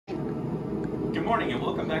Good morning and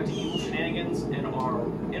welcome back to Evil Shenanigans in our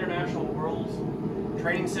International Worlds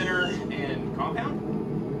Training Center and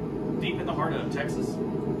compound, deep in the heart of Texas.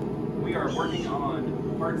 We are working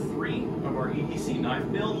on part 3 of our EDC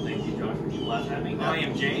knife build. Thank you, Josh, for laughing at me. I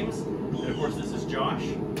am James, and of course this is Josh.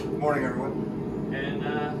 Good morning, everyone. And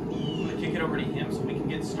I'm going to kick it over to him so we can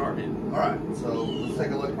get started. Alright, so let's take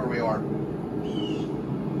a look where we are.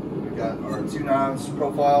 We've got our 2 knives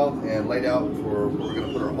profiled and laid out for where we're going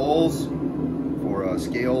to put our holes for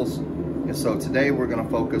scales. And so today we're going to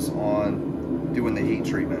focus on doing the heat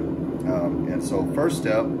treatment. And so first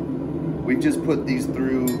step, we've just put these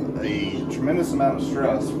through a tremendous amount of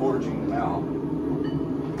stress, forging them out,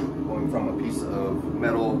 going from a piece of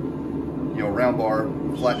metal, round bar,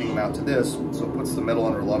 flattening them out to this, so it puts the metal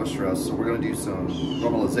under a lot of stress. So we're going to do some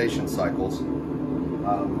normalization cycles.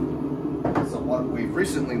 So what we've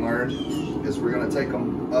recently learned is we're going to take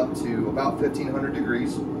them up to about 1500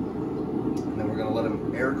 degrees, and then we're going to let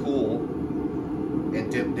them air cool and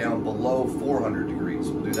dip down below 400 degrees.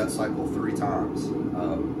 We'll do that cycle 3 times.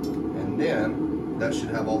 And then that should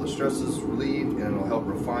have all the stresses relieved, and it'll help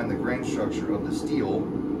refine the grain structure of the steel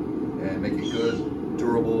and make it good,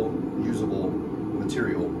 durable, usable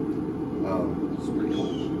material. It's pretty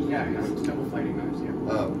cool. Yeah, it's double fighting knives, yeah.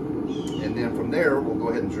 And then from there, we'll go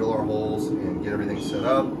ahead and drill our holes and get everything set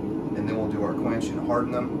up, and then we'll do our quench and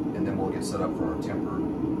harden them, and then we'll get set up for our temper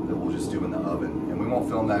that we'll just do in the oven. And we won't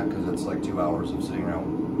film that because it's like 2 hours of sitting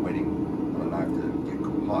around waiting on a knife to get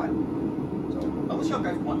hot. So, unless y'all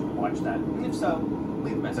guys want to watch that, and if so,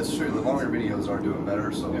 leave a message. That's true. The longer videos are doing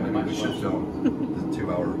better, so yeah, maybe we should film the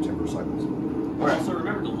 2 hour temper cycles. Right. Also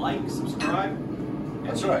remember to like, subscribe, and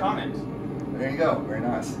That's leave right. a comment. There you go. Very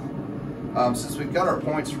nice. Since we've got our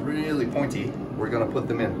points really pointy, we're going to put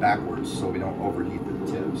them in backwards so we don't overheat the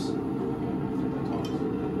tips.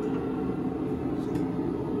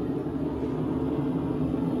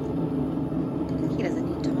 He doesn't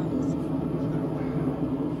need tongs.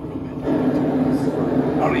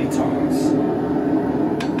 I don't need tongs.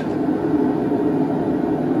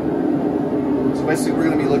 So basically we're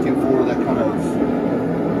going to be looking for that kind of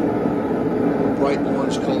bright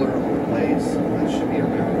orange color on the blades. That should be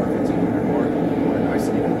around our 1500 mark. We want a nice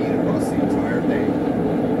even heat across the entire thing.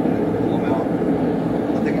 And then we'll pull them out.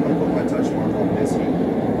 I think I'm going to put my touch mark on this heat. And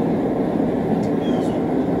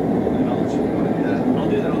I'll let you know to do that. I'll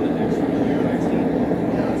do that on the next one. Yeah, that's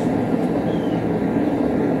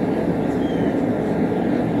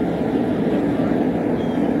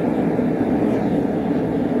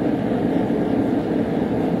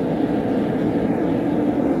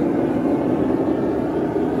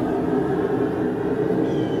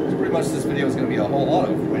this video is going to be a whole lot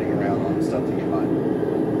of waiting around on stuff to get by.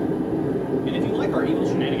 And if you like our Evil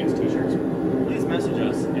Shenanigans t-shirts, please message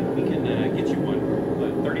us and we can get you one.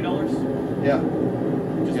 What, $30? Yeah.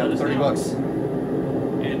 Just Yeah, let us 30 know. bucks.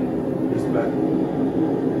 And Here's the back.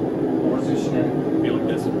 What's this shenanigans? be like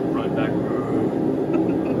this, run back.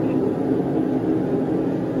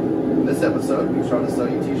 In this episode, we're trying to sell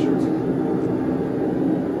you t-shirts.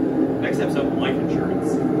 Next episode, life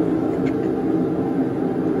insurance.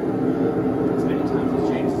 As many times as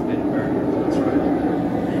James has been burned. That's right.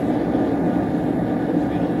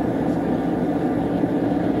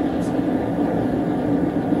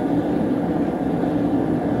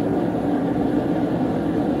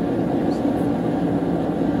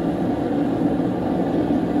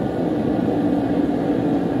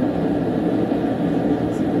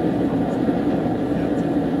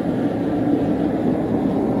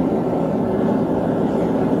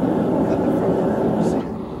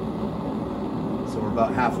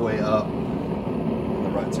 About halfway up in the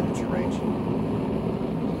right temperature range.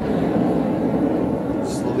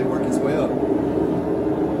 Slowly work its way up.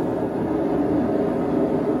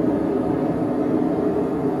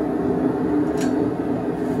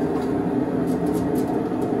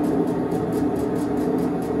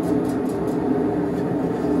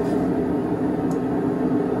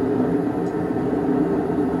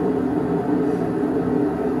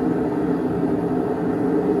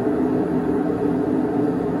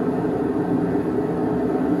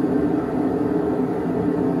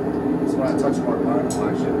 When I touch more line, I'll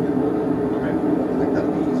actually Okay. I think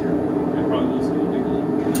that'll be easier. And probably also do a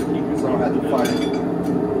little So I don't have to fight it.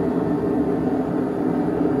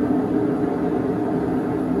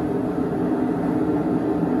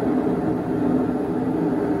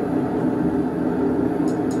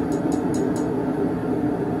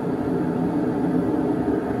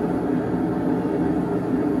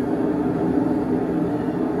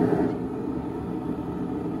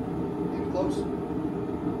 Getting close.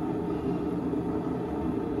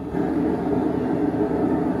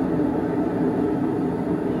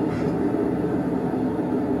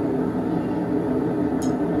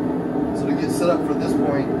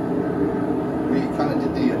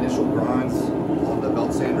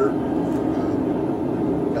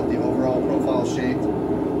 well shaped.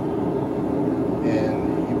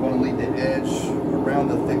 And you want to leave the edge around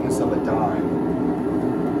the thickness of a dime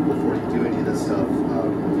before you do any of this stuff.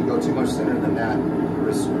 If you go too much thinner than that,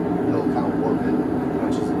 it'll kind of warp it.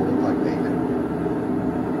 Punches will look like bacon.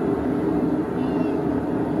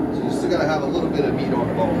 So you still got to have a little bit of meat on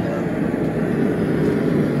the bone there.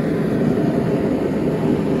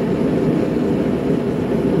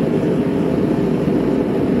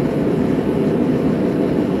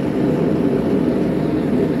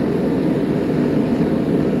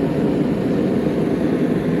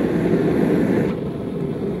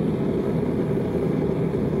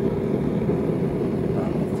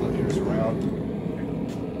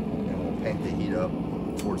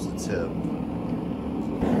 Towards the tip.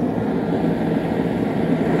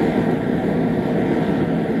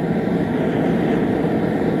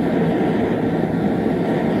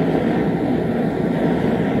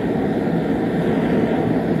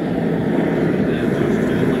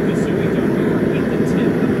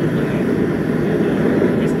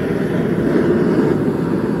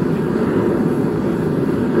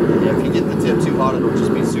 Yeah, if you get the tip too hot, it'll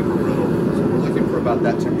just be super brittle. So we're looking for about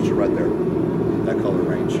that temperature right there. That color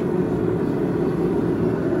range.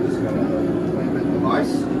 We're just gonna clamp it in the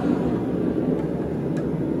vise.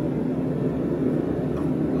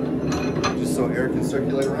 Just so air can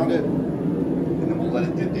circulate around it. And then we'll let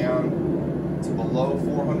it get down to below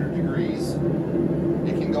 400 degrees.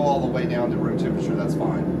 It can go all the way down to room temperature, that's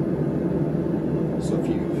fine. So if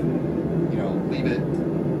you leave it,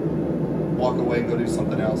 walk away and go do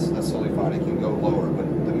something else, that's totally fine. It can go lower, but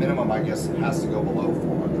the minimum, I guess, it has to go below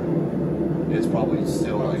 400. It's probably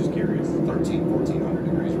still like just curious 1400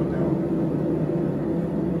 degrees right now.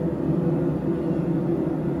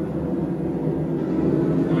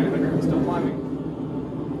 Still climbing.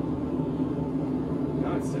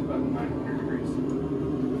 No, it's still about 900 degrees.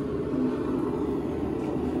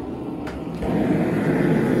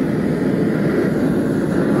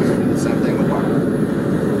 Let's do the same thing with mine.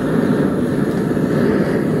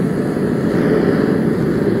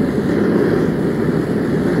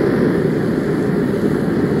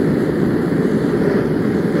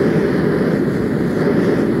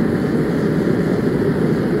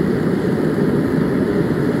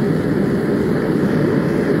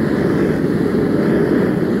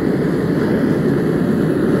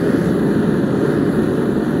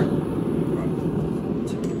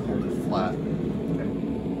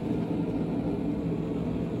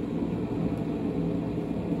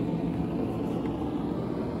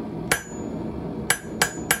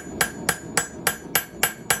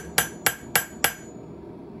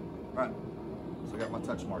 Right, so I got my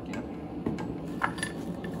touch mark in.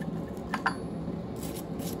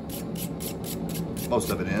 Most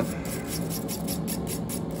of it in.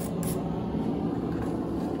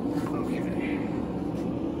 Okay.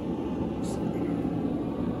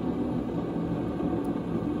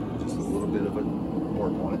 Just a little bit of a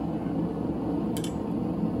warp on it.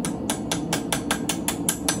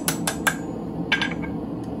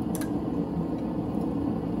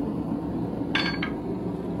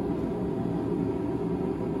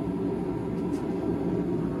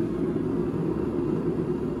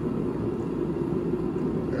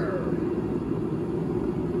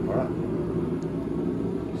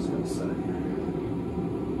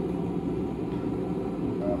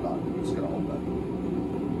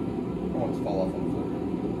 Fall off on the floor.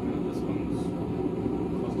 This one's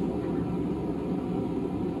close to 400.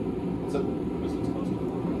 What's up? This one's close to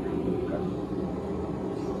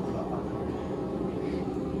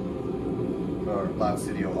 400. Okay. Our live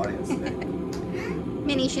studio audience today.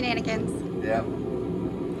 Mini shenanigans. Yeah.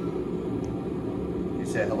 You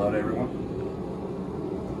say hello to everyone?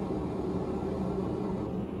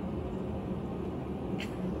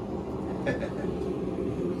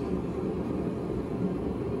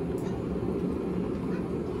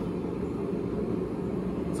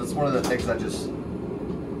 It's one of the things I just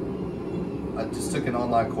took an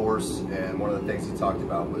online course, and one of the things he talked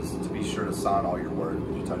about was to be sure to sign all your work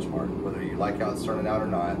with your touch mark, whether you like how it's turning out or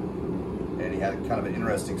not. And he had kind of an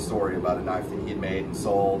interesting story about a knife that he had made and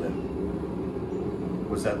sold, and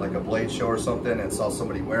was at like a blade show or something, and saw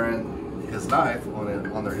somebody wearing his knife on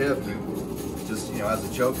their hip. And he just, as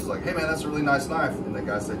a joke, was like, "Hey man, that's a really nice knife." And the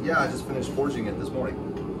guy said, "Yeah, I just finished forging it this morning."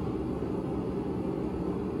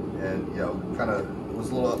 And kind of was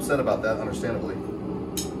a little upset about that, understandably.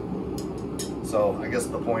 So I guess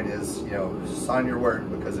the point is, sign your work,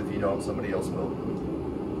 because if you don't, somebody else will.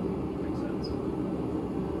 Makes sense.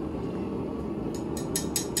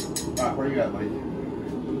 All right, where you at, buddy?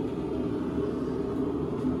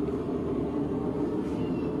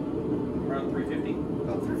 Around 350.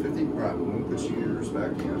 About 350. All right, put yours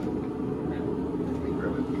back in. Let me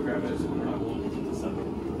grab it. You grab it, and I will set it.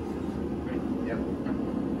 Ready? Yep.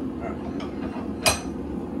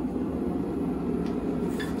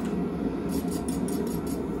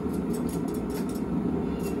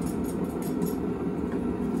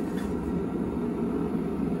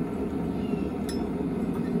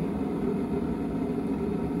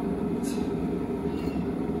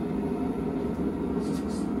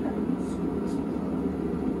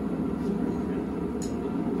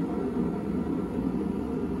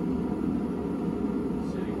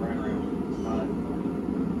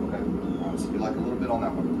 Like a little bit on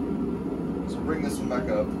that one. So bring this one back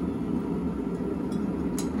up.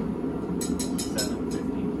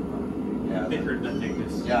 750. Yeah, Thicker the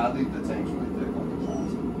thickness. Yeah, I think the tank's really thick on the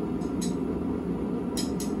size.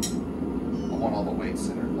 I want all the weight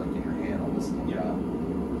centered like in your hand on this little guy.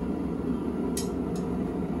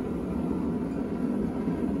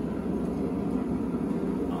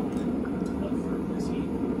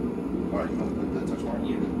 Alright, you want to put the touch mark?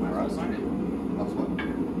 Yeah, Alright, sign it. That's what.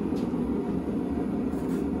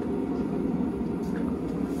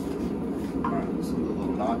 Alright, so the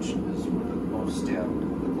little notch is where the most stem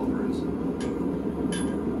of the clover is.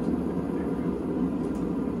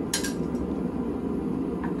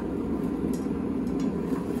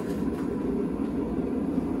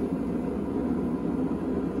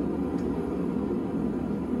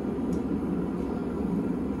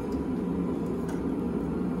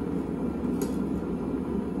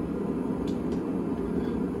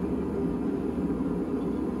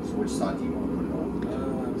 So which side do you want to put it on?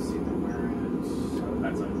 Let's see where it's.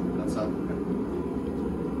 That side. That side? Okay.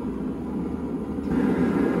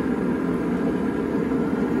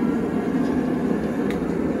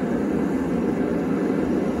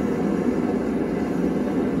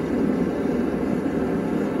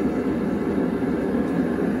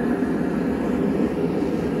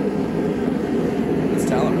 It's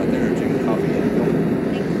talent right there, drinking coffee.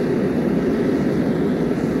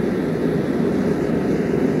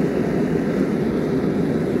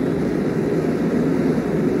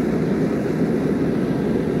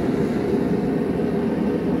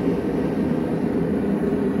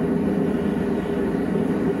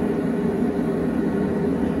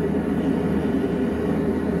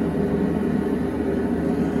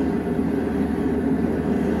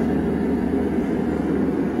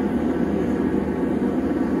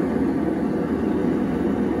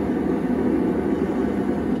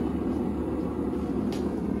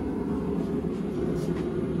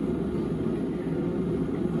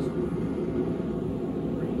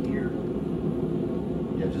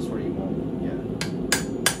 Yeah, just where you want. Yeah.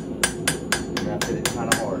 You're gonna hit it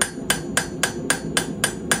kind of hard.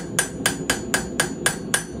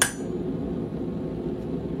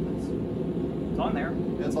 It's on there.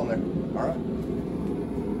 Yeah, it's on there. All right.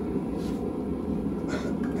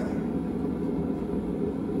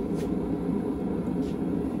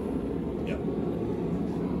 Yep.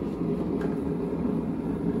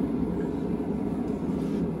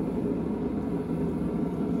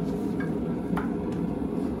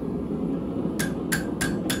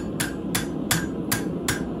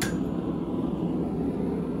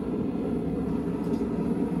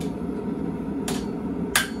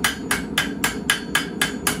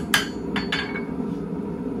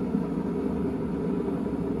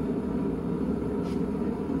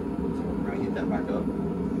 We're gonna heat that back up.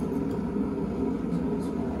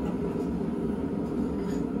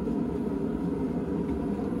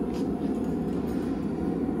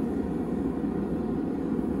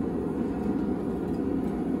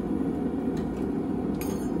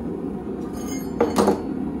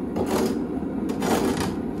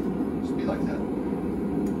 Just be like that.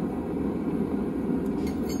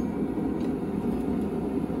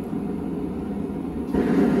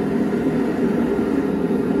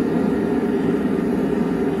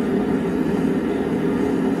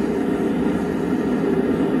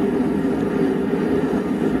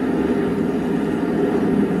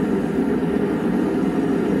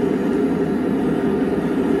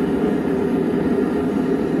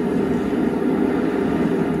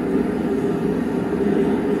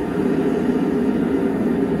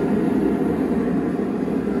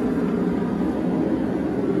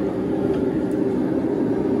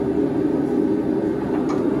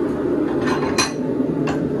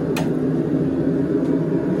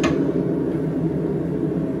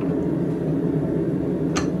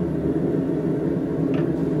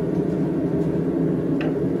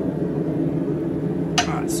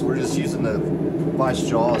 Alright, so we're just using the vice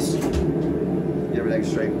jaws. Get everything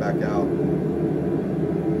straightened back out.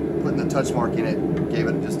 Putting the touch mark in it, gave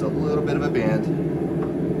it just a little bit of a bend.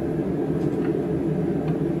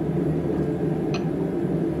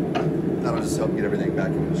 help get everything back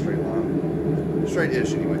in a straight line.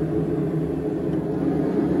 Straight-ish, anyway.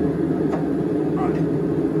 Alright.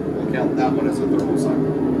 We'll count that one as a thermal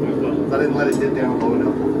cycle. I didn't let it dip down low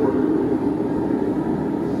enough before.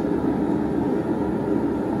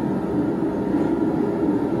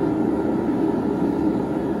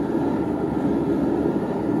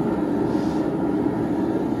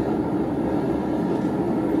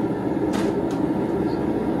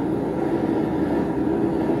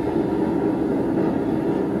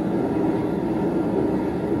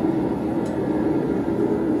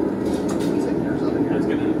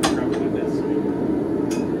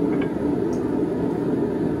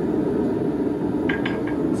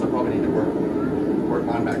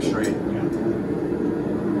 Back straight.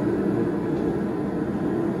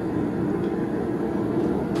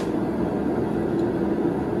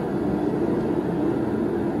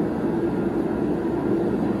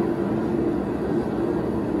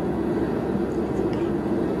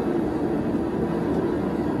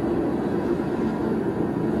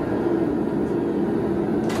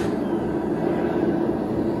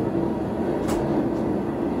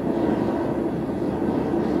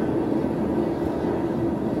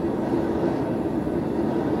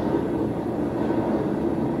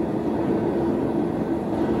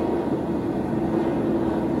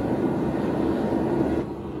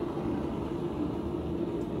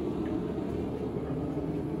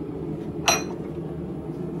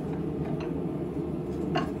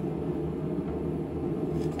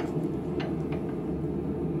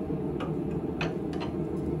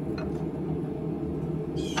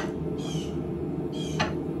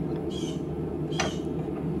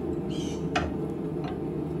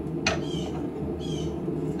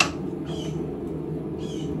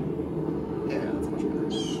 Yeah.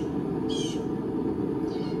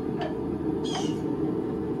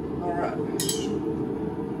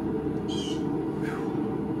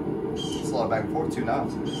 A lot of back and forth, 2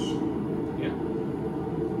 knobs. Yeah.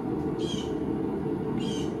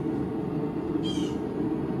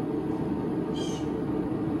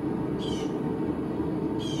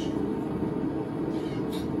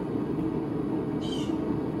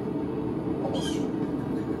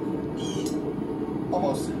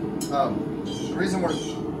 Almost. The reason we're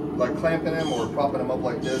like clamping them or propping them up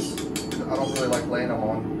like this, I don't really like laying them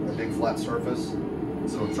on a big flat surface.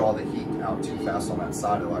 So it'll draw the heat out too fast on that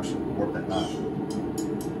side. It'll actually warp that knife.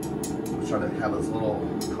 We're trying to have as little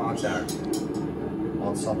contact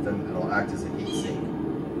on something that'll act as a heat sink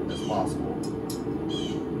as possible.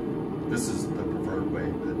 This is the preferred way,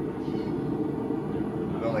 but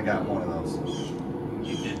we only got one of those.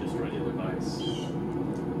 You did destroy the other vise.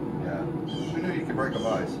 Yeah. Who knew you could break a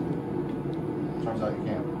vise? Turns out you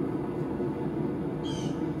can't.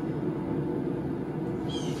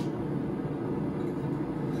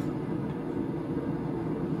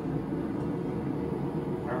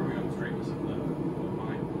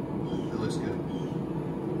 It looks good.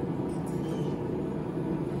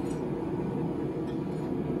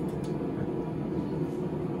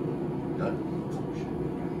 Good.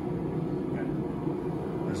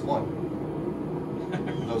 There's one.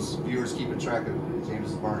 Those viewers keeping track of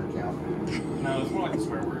James's burn count. No, it's more like the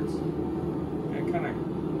swear words. It kind of like,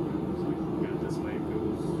 go this way, it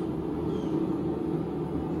goes.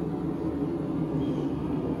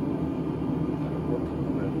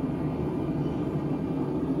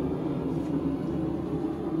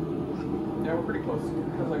 Yeah, we're pretty close. It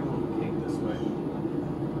has like a little kink this way.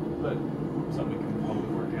 But something we can probably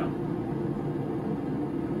work out.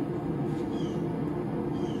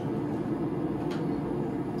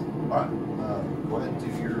 Alright, go ahead and do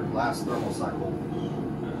your last thermal cycle.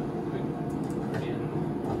 Put in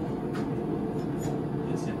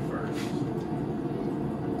this in first.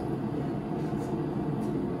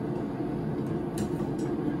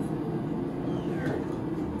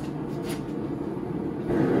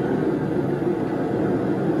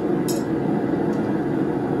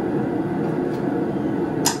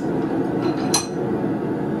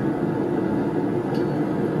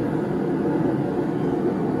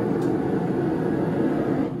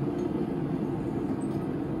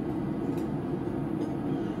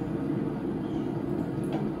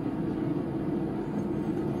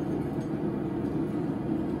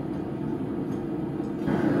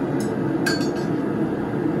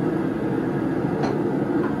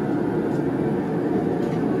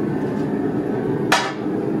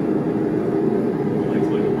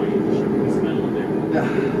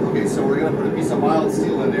 Okay, so we're going to put a piece of mild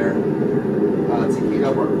steel in there to heat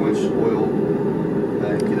up our quench oil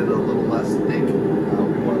and get it a little less thick. We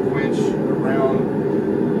want to quench around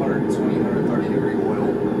 120, 130 degree oil.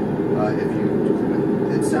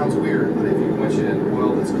 It sounds weird, but if you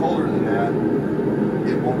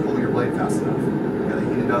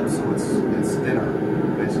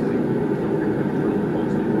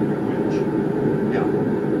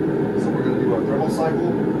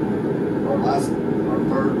our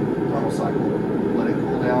third thermal cycle. Let it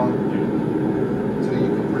cool down until you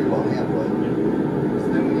can pretty well handle it. So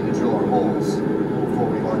then we need to drill our holes before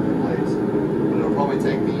we harden the blades. But it'll probably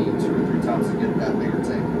take me 2 or 3 times to get that bigger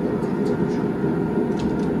tank to the temperature.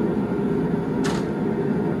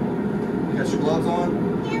 You got your gloves on?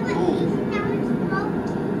 Cool.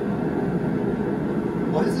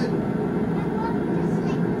 What is it?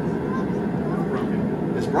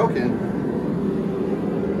 It's broken.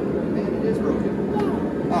 Man, it is broken.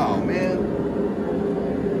 Oh, man.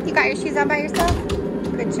 You got your shoes on by yourself?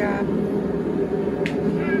 Good job.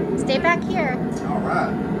 Stay back here. All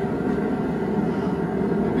right.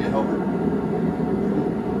 Be a helper.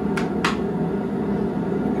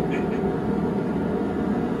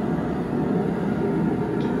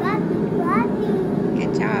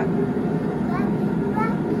 Good job.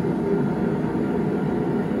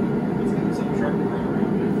 Let's give him some truck to run around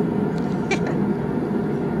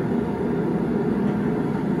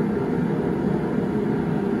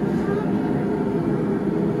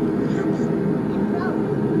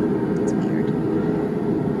It's weird.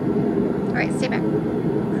 All right, stay back.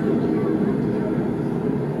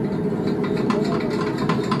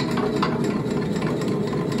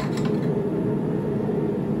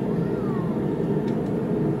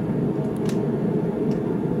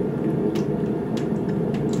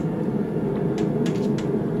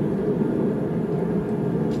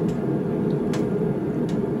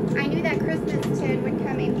 I knew that Christmas tin would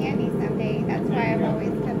come in handy someday. That's why I've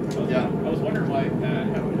always kept it. Yeah. I was wondering why it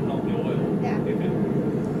hadn't held the oil. Yeah. If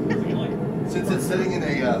it, like, Since it's sitting in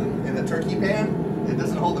a turkey pan, it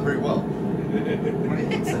doesn't hold it very well. When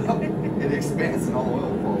it heats up, it expands and all the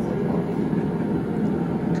oil falls like water.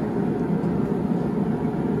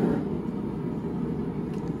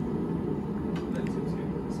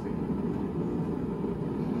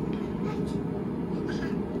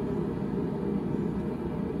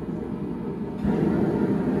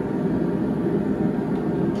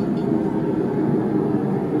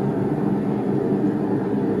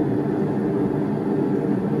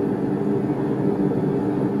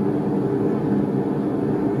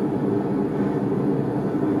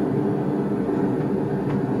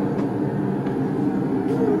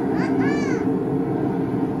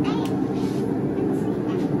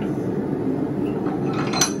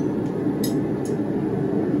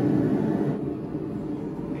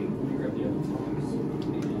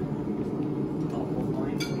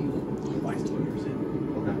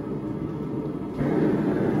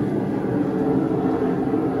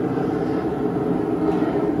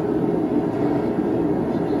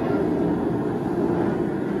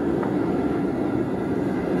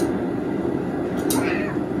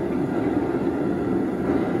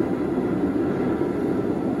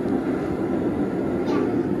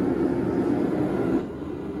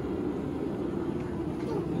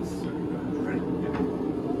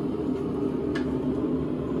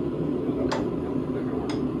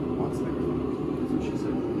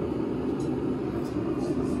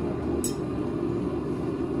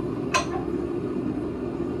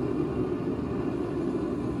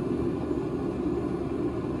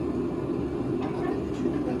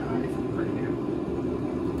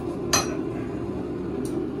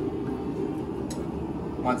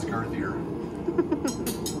 Mine's girthier.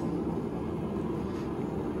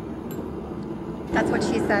 That's what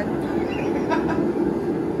she said.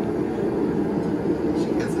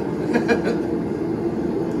 She gets it.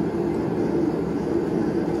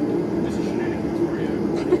 this is shenanigans for you.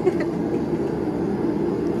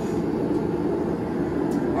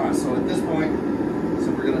 Alright, so at this point,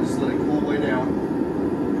 we're going to just let it cool way down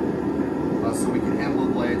so we can handle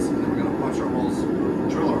the blades, and then we're going to punch our holes,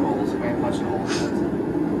 drill our holes, and punch the holes in it.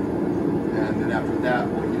 And then after that,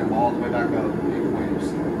 we'll heat them all the way back up and wait to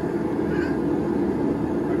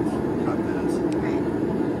cut this.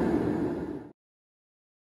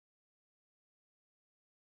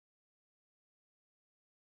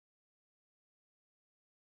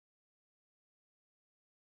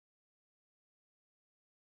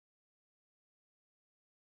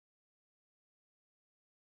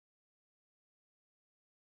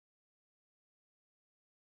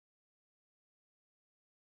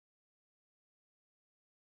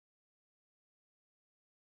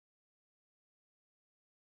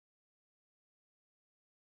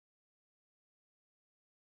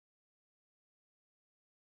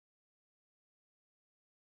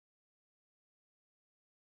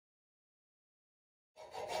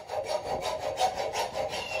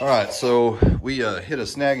 All right, so we hit a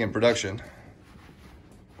snag in production.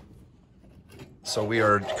 So we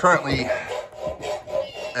are currently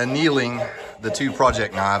annealing the two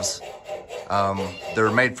project knives.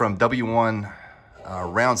 They're made from W1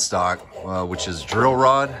 round stock, which is drill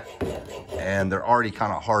rod, and they're already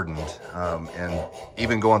kind of hardened. And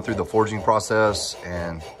even going through the forging process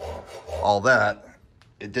and all that,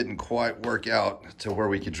 it didn't quite work out to where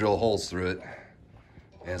we could drill holes through it.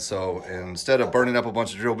 And so instead of burning up a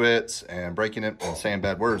bunch of drill bits and breaking it and saying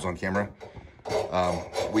bad words on camera,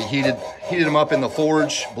 we heated them up in the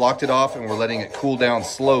forge, blocked it off, and we're letting it cool down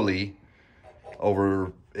slowly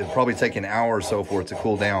over. It'll probably take an hour or so for it to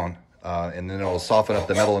cool down, and then it'll soften up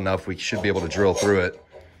the metal enough we should be able to drill through it.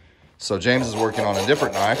 So James is working on a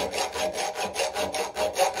different knife,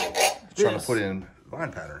 trying to put in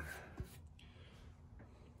vine pattern.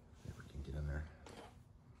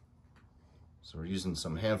 So we're using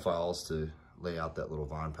some hand files to lay out that little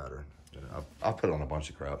vine pattern. I'll put on a bunch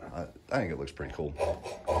of crap. I think it looks pretty cool. So,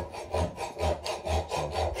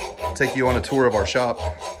 I'll take you on a tour of our shop.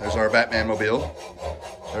 There's our Batman mobile.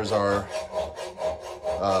 There's our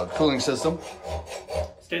cooling system.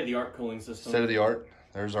 State-of-the-art cooling system. State-of-the-art.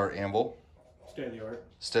 There's our anvil. State-of-the-art.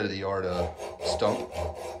 State-of-the-art stump.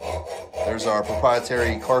 There's our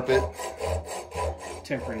proprietary carpet.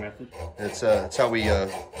 Tempering method. It's how we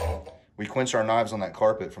quench our knives on that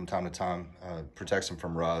carpet from time to time. Protects them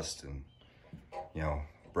from rust and, you know,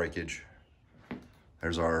 breakage.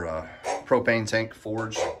 There's our propane tank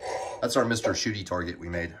forge. That's our Mr. Shooty target we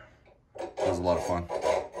made. It was a lot of fun.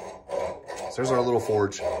 So there's our little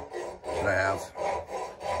forge that I have.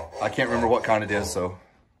 I can't remember what kind it is, so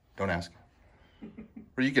don't ask.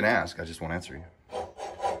 Or you can ask, I just won't answer you.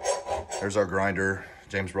 There's our grinder.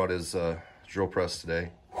 James brought his drill press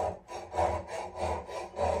today.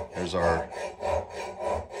 There's our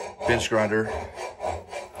bench grinder.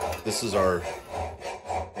 This is our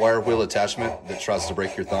wire wheel attachment that tries to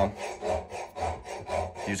break your thumb.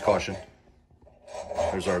 Use caution.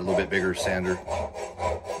 There's our little bit bigger sander.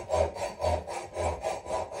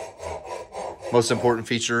 Most important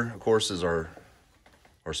feature, of course, is our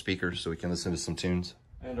speakers, so we can listen to some tunes.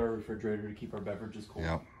 And our refrigerator to keep our beverages cold.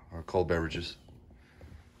 Yeah, our cold beverages.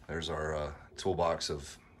 There's our toolbox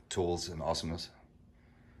of tools and awesomeness.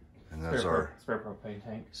 And there's our spare propane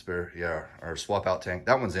tank. Our swap out tank.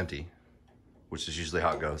 That one's empty, which is usually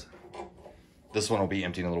how it goes. This one will be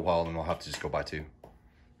empty in a little while, and we'll have to just go buy two.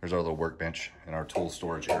 There's our little workbench and our tool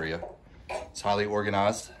storage area. It's highly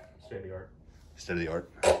organized. State of the art. State of the art.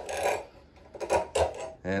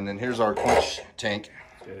 And then here's our quench tank.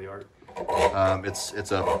 State of the art.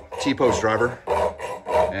 It's a T-post driver,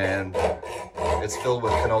 and it's filled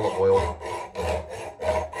with canola oil.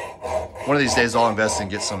 One of these days I'll invest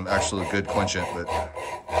and get some actual good quenchant, but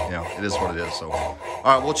you know, it is what it is. So, all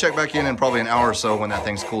right, we'll check back in probably an hour or so when that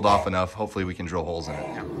thing's cooled off enough. Hopefully we can drill holes in it.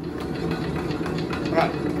 Yeah. All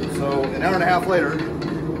right, so an hour and a half later,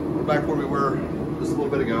 we're back where we were just a little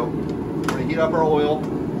bit ago. We're gonna heat up our oil,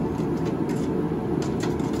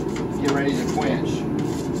 get ready to quench.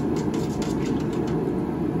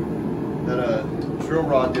 That drill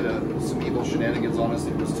rod did some evil shenanigans on us.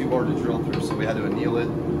 It was too hard to drill through, so we had to anneal it.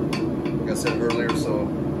 Like I said earlier, so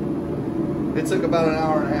it took about an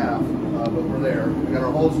hour and a half, but we're there. We got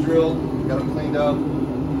our holes drilled, got them cleaned up.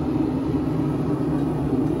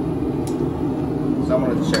 So I'm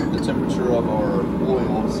going to check the temperature of our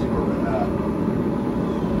oil to see where we're at.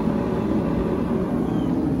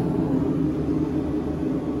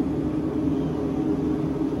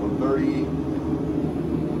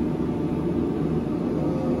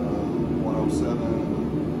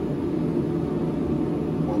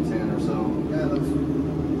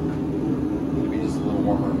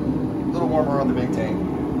 On the big tank.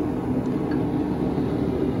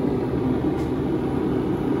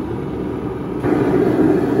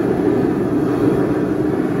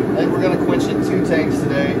 I think we're going to quench in 2 tanks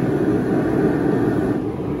today,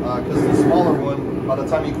 because the smaller one, by the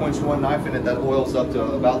time you quench one knife in it, that oil's up to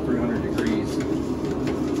about 300 degrees,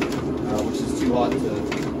 which is too hot to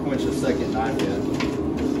quench a second knife in.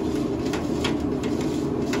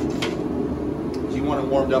 You want it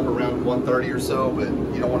warmed up around 130 or so, but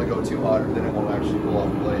you don't want to go too hot, or then it won't actually pull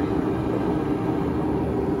off the blade.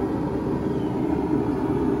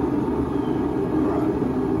 Alright.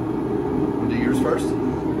 Want to do yours first?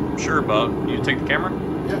 Sure, Bub. You take the camera?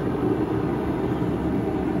 Yeah.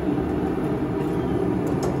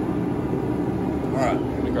 Alright.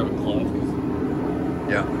 Let me grab a cloth.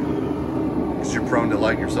 Yeah. Because you're prone to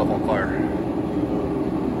lighting yourself on fire.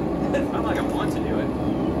 It's not like I want to do it.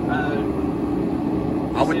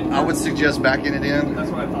 I would suggest backing it in.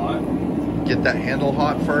 That's what I thought. Get that handle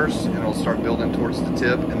hot first, and it'll start building towards the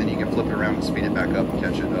tip, and then you can flip it around and speed it back up and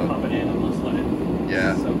catch it up. Pop it in and let's let it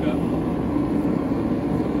soak up.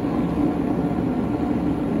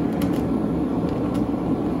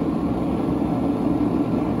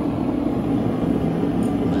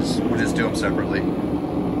 separately.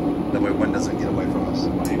 That way wind doesn't get away from us.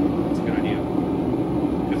 That's a good idea.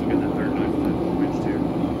 Because we'll get that third knife with that wrench too.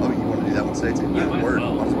 Oh, you want to do that one today too? Yeah, might Word. as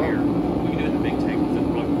well. Might as well. Here. We can do it in the big tank because it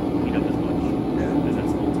probably won't heat up as much Yeah. as that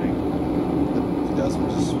small tank. If it does, we'll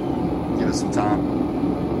just give it some time.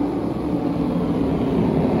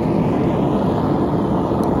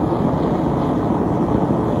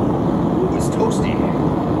 Ooh, it's toasty.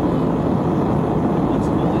 What's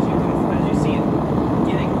cool is as you see it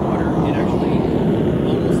getting hotter, it actually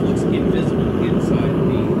almost looks invisible inside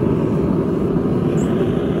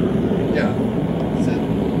Yeah. So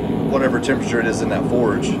whatever temperature it is in that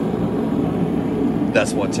forge,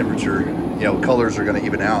 that's what temperature, you know, colors are going to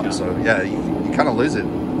even out. Yeah. So yeah, you kind of lose it.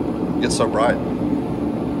 It gets so bright.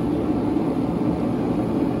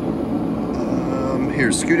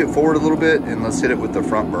 Here, scoot it forward a little bit and let's hit it with the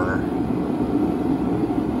front burner.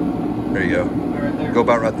 There you go. right there. Go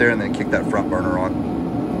about right there and then kick that front burner on.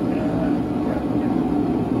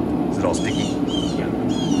 Is it all sticky? Yeah.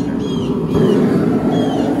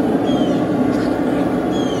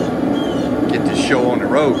 Get this show on the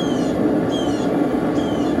road.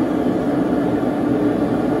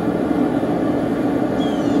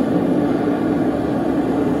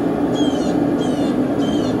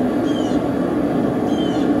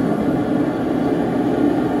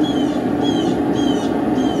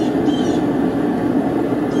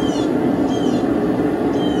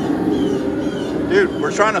 Dude,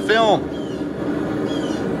 we're trying to film.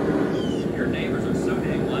 Your neighbors are so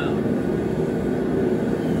dang loud.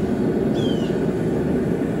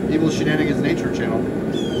 Evil Shenanigans Nature Channel.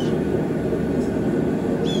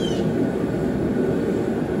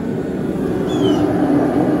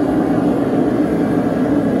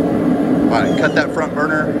 Alright, cut that front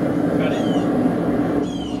burner Got it.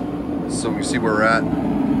 so we see where we're at.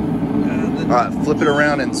 Alright, flip it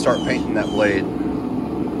around and start painting that blade.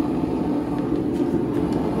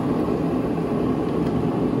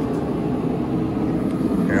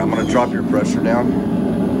 Here, I'm going to drop your pressure down.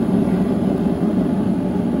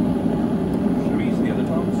 Should we use the other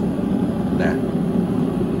tongs? Nah.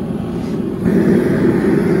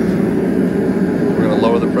 We're going to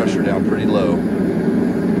lower the pressure down pretty low.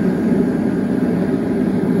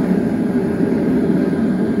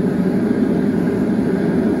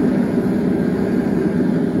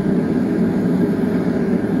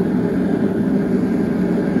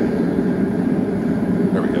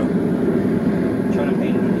 There we go. Try to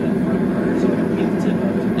paint it into that front burner so we don't heat the tip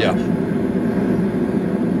up too much. Yeah.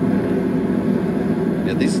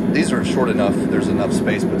 Yeah, these are short enough. There's enough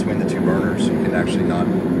space between the two burners. You can actually not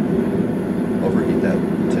overheat that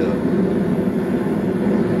tip.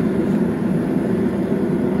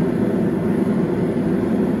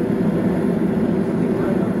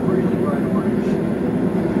 Really bright orange.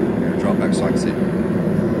 Here, drop back so I can see.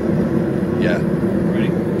 Yeah. Ready?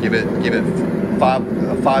 Give it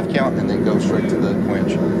a five count and then go straight to the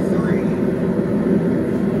quench. 3,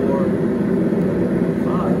 4, 5.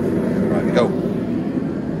 All right, go.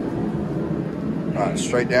 All right,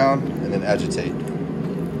 straight down and then agitate.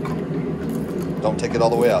 Don't take it all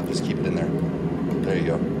the way out, just keep it in there. There you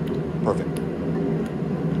go. Perfect.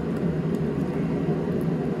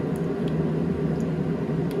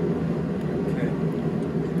 Okay.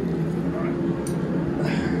 Alright.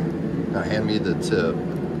 Now hand me the tip.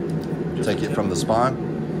 Take it from the spine.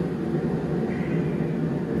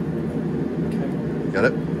 Okay. Got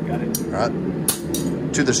it? Got it. All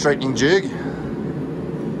right. To the straightening jig.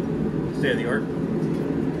 State of the art.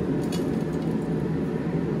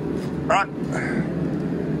 All right.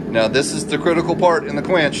 Now this is the critical part in the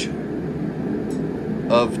quench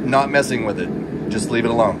of not messing with it. Just leave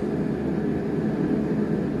it alone.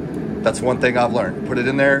 That's one thing I've learned. Put it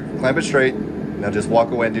in there, clamp it straight. Now just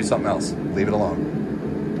walk away and do something else. Leave it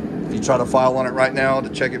alone. If you try to file on it right now to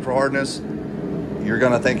check it for hardness, you're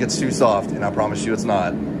gonna think it's too soft, and I promise you it's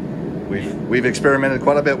not. We've experimented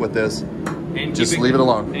quite a bit with this. And Just keeping leave it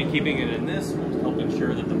alone. And keeping it in this will help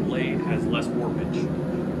ensure that the blade has less warpage.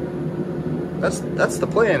 That's the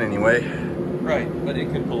plan anyway. Right, but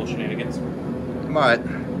it could pull shenanigans.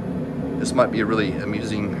 This might be a really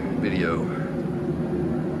amusing video.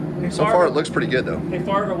 Hey, So far it looks pretty good though. Hey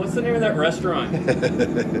Farva, what's the name of that restaurant?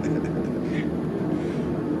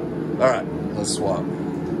 All right, let's swap. You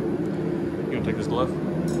gonna take this glove?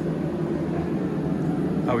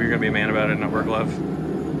 Oh, you're gonna be a man about it and not wear a glove?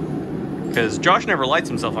 Because Josh never lights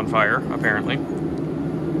himself on fire, apparently.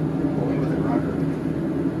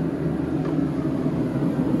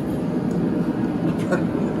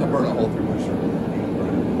 I burned a hole through my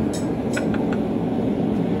shirt.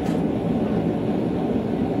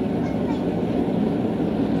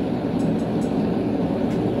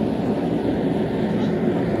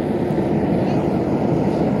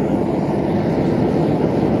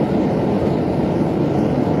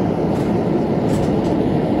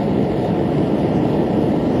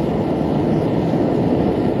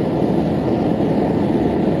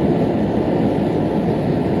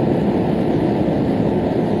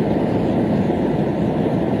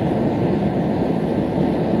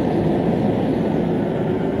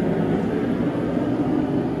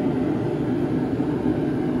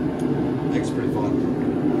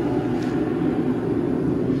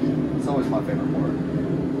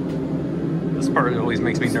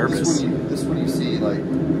 makes me nervous. This is when you see, like,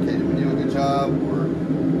 okay, did we do a good job, or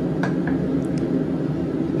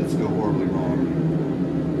did this go horribly wrong?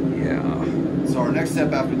 Yeah. So our next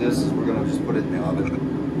step after this is we're going to just put it in the oven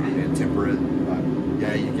and temper it.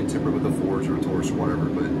 Yeah, you can temper it with a forge or a torch or whatever,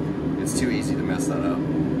 but it's too easy to mess that up.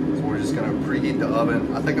 So we're just going to preheat the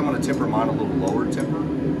oven. I think I'm going to temper mine a little lower temper.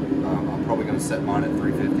 I'm probably going to set mine at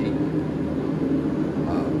 350.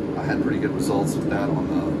 I had pretty good results with that on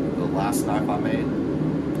the last knife I made.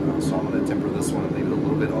 So I'm going to temper this one and leave it a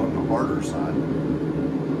little bit on the harder side.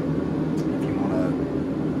 If you want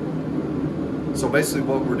to. So basically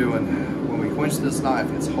what we're doing, when we quench this knife,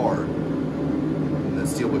 it's hard. And the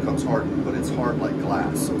steel becomes hardened, but it's hard like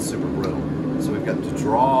glass, so it's super brittle. So we've got to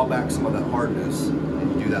draw back some of that hardness,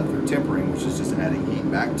 and you do that through tempering, which is just adding heat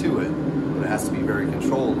back to it, but it has to be very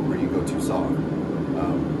controlled where you go too soft.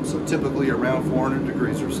 So typically around 400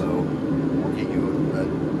 degrees or so will get you a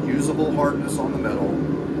usable hardness on the metal,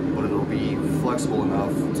 but it'll be flexible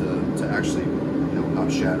enough to actually, you know,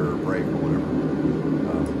 not shatter or break or whatever.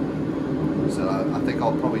 So I think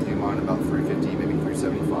I'll probably do mine about 350, maybe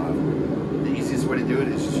 375. The easiest way to do it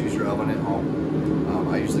is just use your oven at home.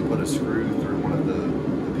 I usually put a screw through one of the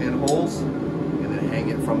pinholes and then hang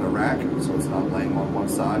it from the rack so it's not laying on one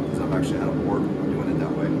side, because I've actually had a board doing it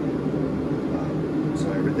that way. So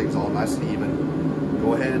everything's all nice and even.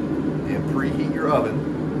 Go ahead and preheat your oven.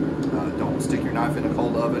 Don't stick your knife in a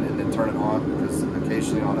cold oven and then turn it on, because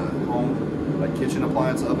occasionally on a home, like kitchen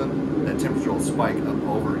appliance oven, that temperature will spike up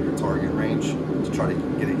over your target range to try to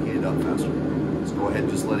get it heated up faster. So go ahead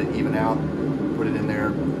and just let it even out, put it in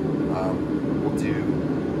there. We'll do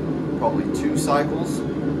probably 2 cycles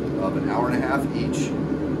of an hour and a half each,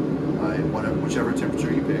 whichever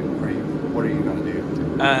temperature you pick. What are you going to do?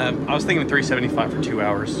 I was thinking 375 for 2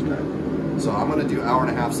 hours. Okay. So I'm going to do hour and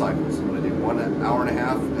a half cycles. I'm going to do 1 hour and a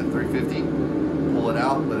half at 350, pull it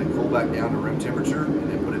out, let it cool back down to room temperature, and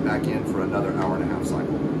then put it back in for another hour and a half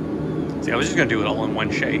cycle. See, I was just going to do it all in one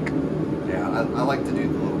shake. Yeah, I like to do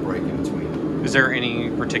the little break in between. Is there any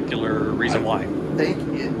particular reason why? I think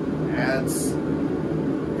it adds,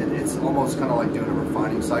 it's almost kind of like doing a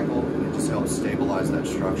refining cycle, and it just helps stabilize that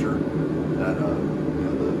structure, that you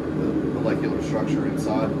know, the molecular structure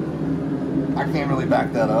inside. I can't really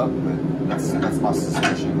back that up, but that's my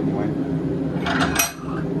suspicion anyway.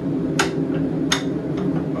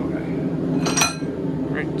 Okay.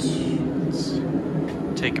 Alright.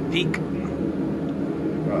 Let's take a peek.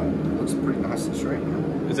 Right. It looks pretty nice and straight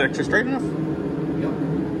now. Is it actually straight enough? Yep.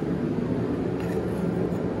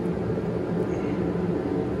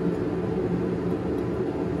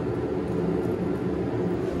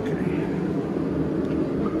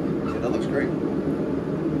 Okay, that looks great.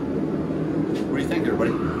 What do you think,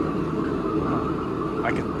 everybody?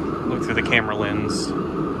 I could look through the camera lens.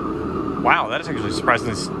 Wow, that is actually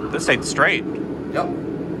surprisingly. This stayed straight. Yep.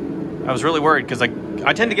 I was really worried because I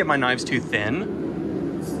tend to get my knives too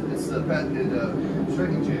thin. It's the patented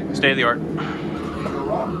straightening jig. State of the art. Can't go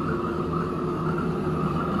wrong.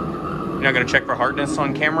 You're not going to check for hardness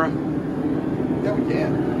on camera? Yeah, we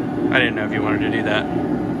can. I didn't know if you wanted to do that. I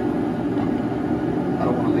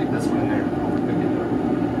don't want to leave this one in there.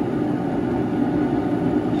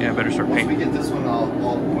 Yeah, I better start Once we painting. get this one all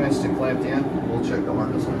quenched and clamped in, we'll check the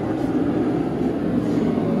hardness on yours.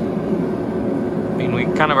 I mean, we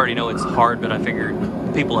kind of already know it's hard, but I figured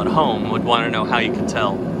people at home would want to know how you can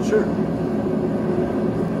tell. Sure.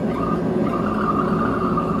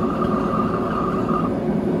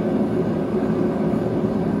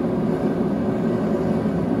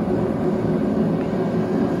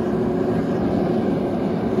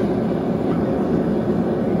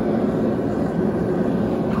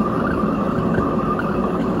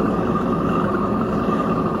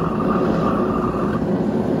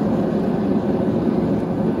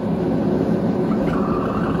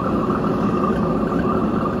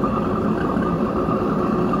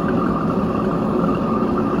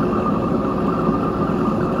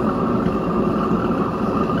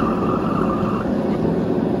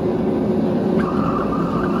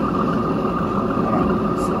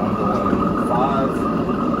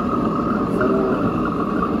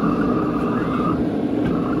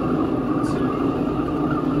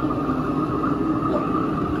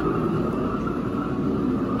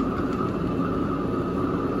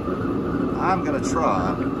 I'm going to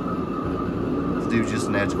try to do just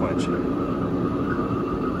an edge quench.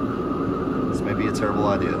 This may be a terrible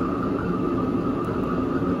idea.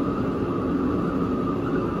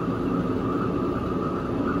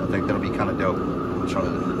 I think that'll be kind of dope. I'm trying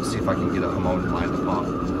to see if I can get a harmonic line to pop.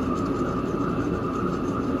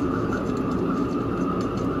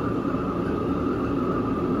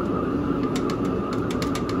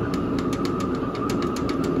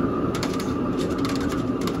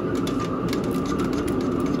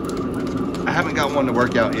 got one to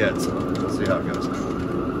work out yet, so we'll see how it goes.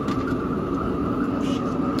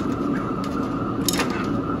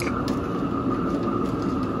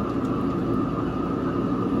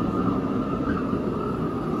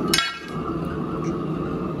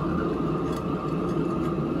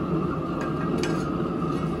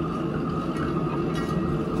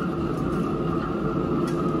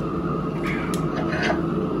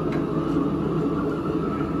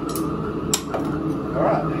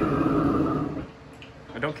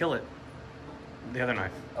 Don't kill it. The other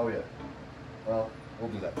knife. Oh yeah. Well,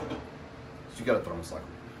 we'll do that. So you got a thermocycle.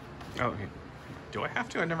 Oh, okay. Do I have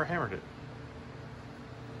to? I never hammered it.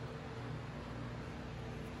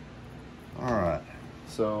 All right.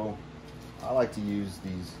 So I like to use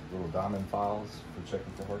these little diamond files for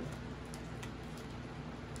checking for hardness.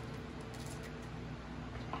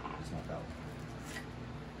 It's not that one.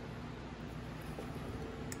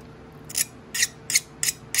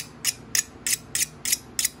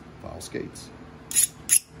 Skates.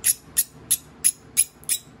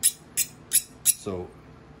 So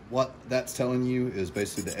what that's telling you is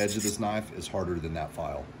basically the edge of this knife is harder than that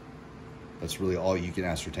file. That's really all you can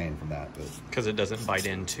ascertain from that. But because it doesn't bite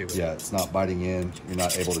into it. Yeah, it's not biting in. You're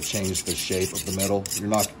not able to change the shape of the metal.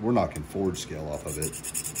 We're knocking forge scale off of it,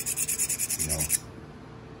 you know.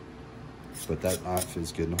 But that knife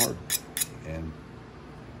is good and hard. And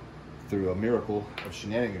through a miracle of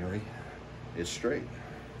shenaniganery, it's straight.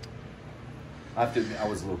 I have to admit, I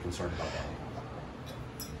was a little concerned about that one.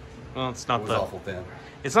 Well, it's not awful thin.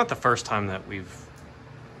 It's not the first time that we've.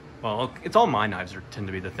 Well, it's all my knives tend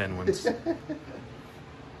to be the thin ones.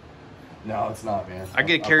 No, it's not, man. I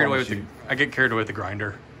get carried away with the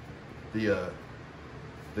grinder. The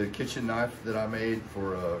kitchen knife that I made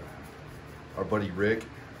for our buddy Rick,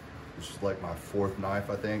 which is like my 4th knife,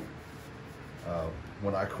 I think.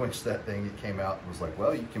 When I quenched that thing, it came out and was like,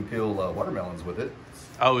 well, you can peel watermelons with it.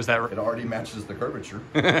 Oh, is that right? It already matches the curvature.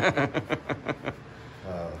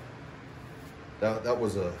 That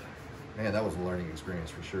was a learning experience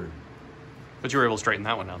for sure. But you were able to straighten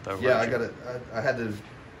that one out, though. Yeah,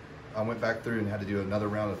 I went back through and had to do another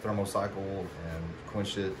round of thermocycle and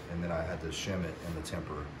quench it, and then I had to shim it in the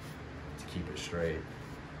temper to keep it straight.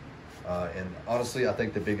 And honestly, I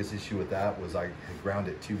think the biggest issue with that was I had ground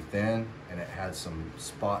it too thin, and it had some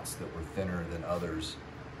spots that were thinner than others,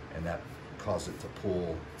 and that caused it to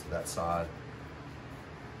pull to that side.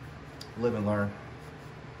 Live and learn.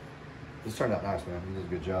 This turned out nice, man. You did a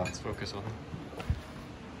good job. Let's focus on it.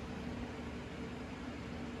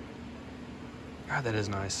 God, that is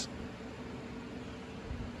nice.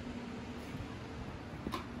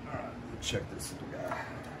 All right, let's check this little guy.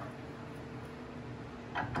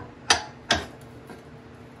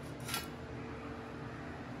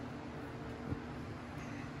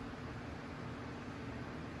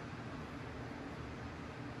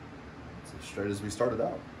 It's as straight as we started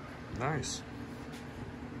out. Nice.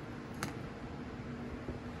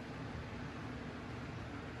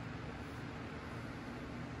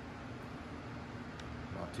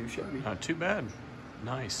 Not too shabby. Not too bad.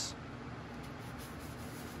 Nice.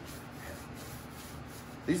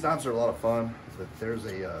 These knives are a lot of fun, but they're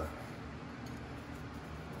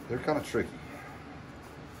kind of tricky.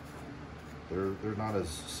 They're not as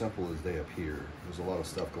simple as they appear. There's a lot of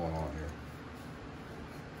stuff going on here.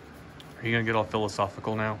 Are you gonna get all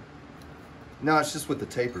philosophical now? No, it's just with the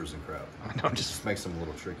tapers and crap. I know, It just makes them a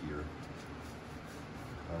little trickier.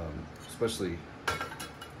 Especially, oh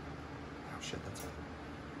shit, that's hard.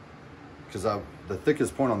 Because the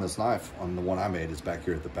thickest point on this knife, on the one I made, is back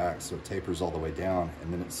here at the back, so it tapers all the way down,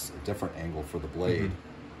 and then it's a different angle for the blade,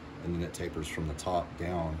 and then it tapers from the top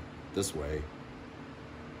down this way,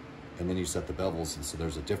 and then you set the bevels, and so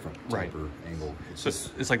there's a different taper angle.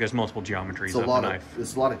 It's like there's multiple geometries of the knife.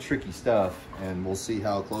 It's a lot of tricky stuff, and we'll see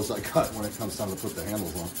how close I got when it comes time to put the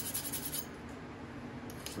handles on.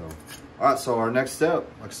 So, all right, so our next step,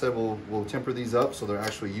 like I said, we'll temper these up so they're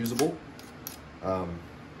actually usable.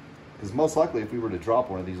 Because most likely, if we were to drop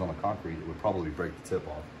one of these on the concrete, it would probably break the tip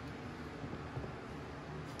off.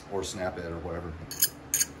 Or snap it or whatever.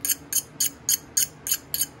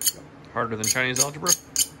 Harder than Chinese algebra?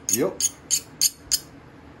 Yep.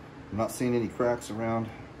 I'm not seeing any cracks around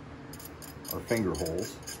our finger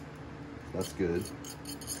holes. That's good.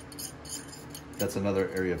 That's another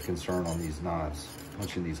area of concern on these knives.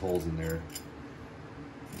 Punching these holes in there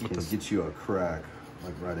can get you a crack,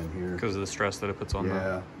 like right in here. Because of the stress that it puts on them.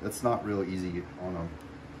 Yeah, that's not real easy on them.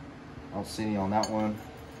 I don't see any on that one.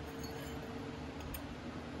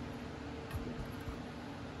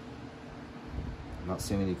 I'm not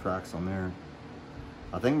seeing any cracks on there.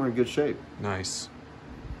 I think we're in good shape. Nice.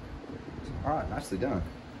 All right, nicely done.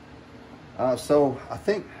 So I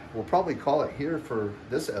think we'll probably call it here for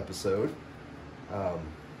this episode.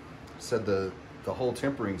 Said the whole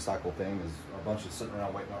tempering cycle thing is a bunch of sitting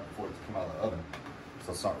around waiting for it to come out of the oven.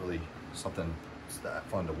 So it's not really something that's that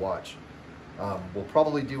fun to watch. We'll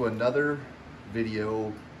probably do another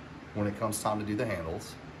video when it comes time to do the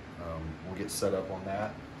handles. We'll get set up on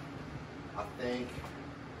that. I think,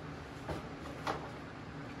 let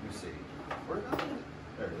me see,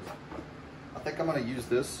 there it is. I think I'm gonna use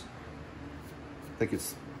this. I think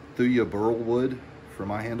it's Thuya burl wood for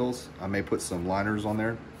my handles. I may put some liners on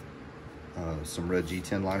there, some red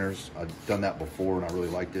G10 liners. I've done that before and I really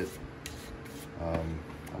liked it. I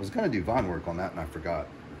was gonna do vine work on that and I forgot.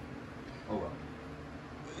 Oh well.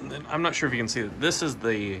 And then I'm not sure if you can see that this is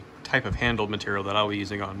the type of handle material that I'll be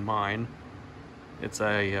using on mine. It's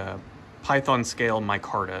a Python scale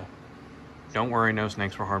micarta. Don't worry, no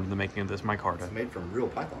snakes were harmed in the making of this micarta. It's made from real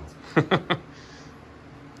pythons.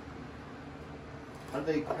 How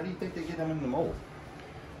do you think they get them in the mold?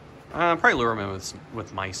 Probably lure them in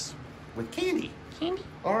with mice. With candy. Candy?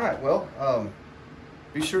 All right, well,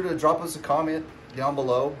 be sure to drop us a comment down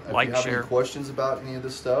below if Like, you have share. any questions about any of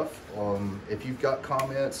this stuff. If you've got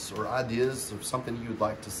comments or ideas or something you would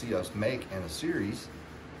like to see us make in a series,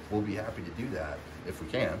 we'll be happy to do that if we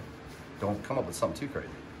can. Don't come up with something too crazy.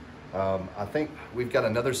 I think we've got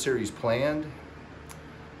another series planned,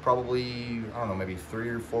 probably, I don't know, maybe 3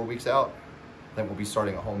 or 4 weeks out. I think we'll be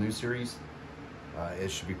starting a whole new series.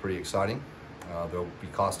 It should be pretty exciting. There'll be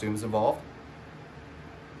costumes involved.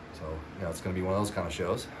 So, you know, it's going to be one of those kind of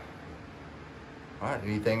shows. All right,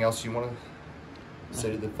 anything else you want to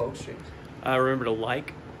say to the folks, James? Remember to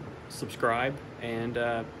like, subscribe, and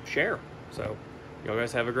share. So, you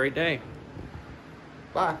guys have a great day.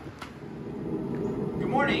 Bye. Good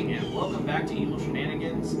morning, and welcome back to Evil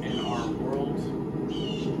Shenanigans in our world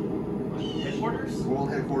headquarters. World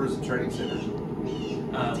Headquarters and Training Center.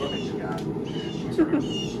 Can we start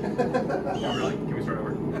over? Can we start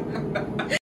over?